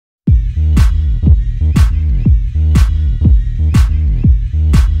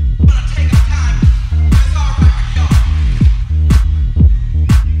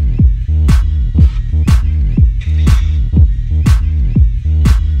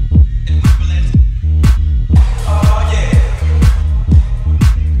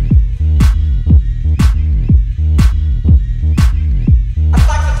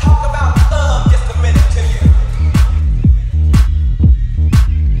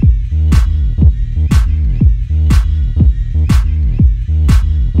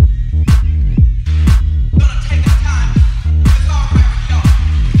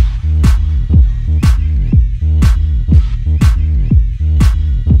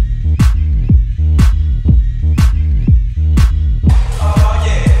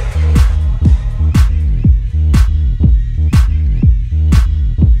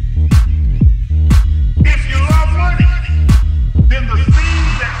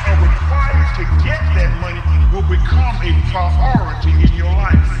priority in your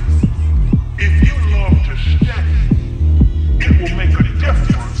life. If you love to study, it will make a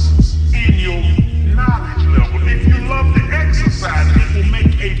difference in your knowledge level. If you love to exercise, it will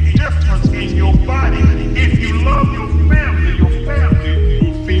make a difference in your body. If you love your family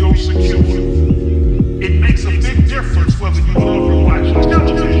will feel secure. It makes a big difference whether you love to watch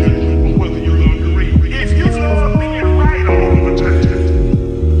television or whether you love to read. If you love being right all the time,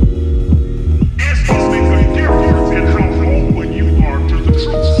 it's going to make a difference in how open you are to the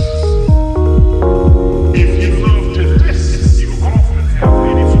truth. If you love to listen, you often have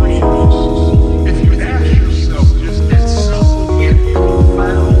many friends. If you ask yourself just that simple yet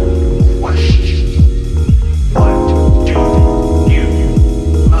profound question, what do you love?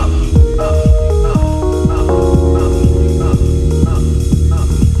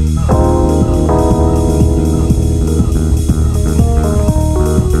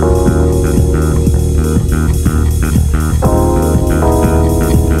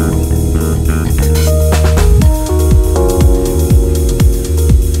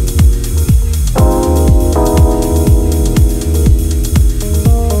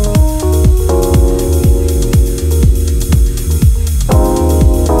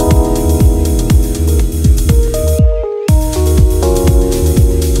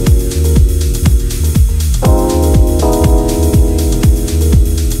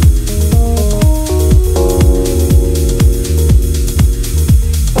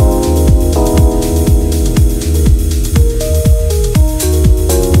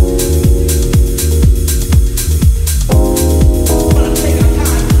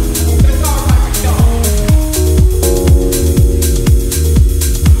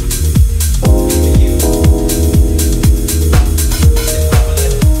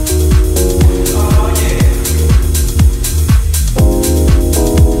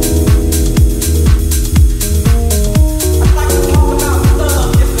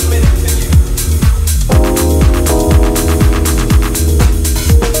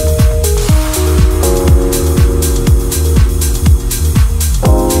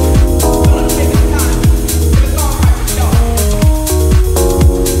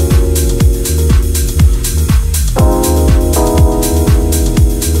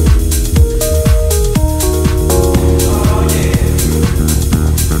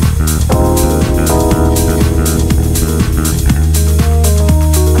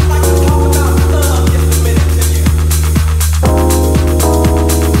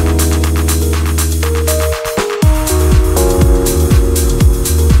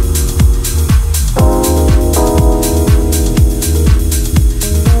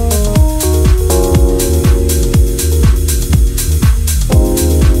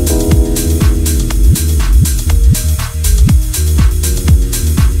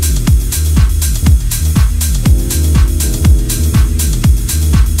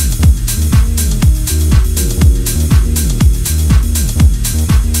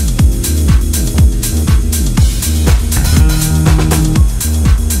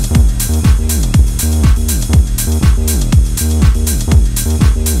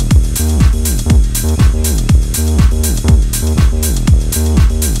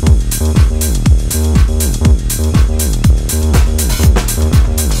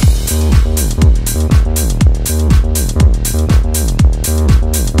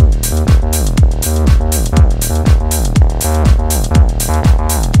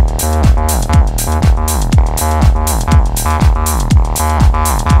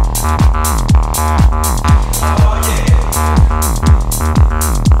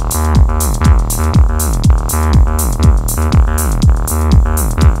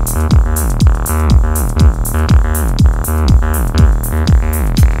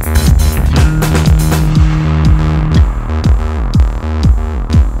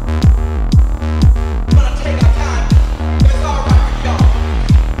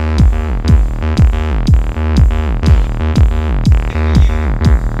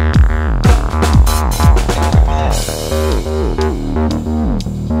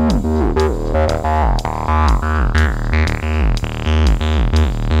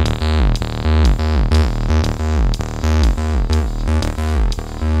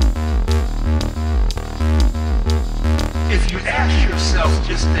 If you ask yourself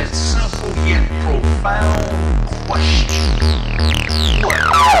just that simple yet profound question,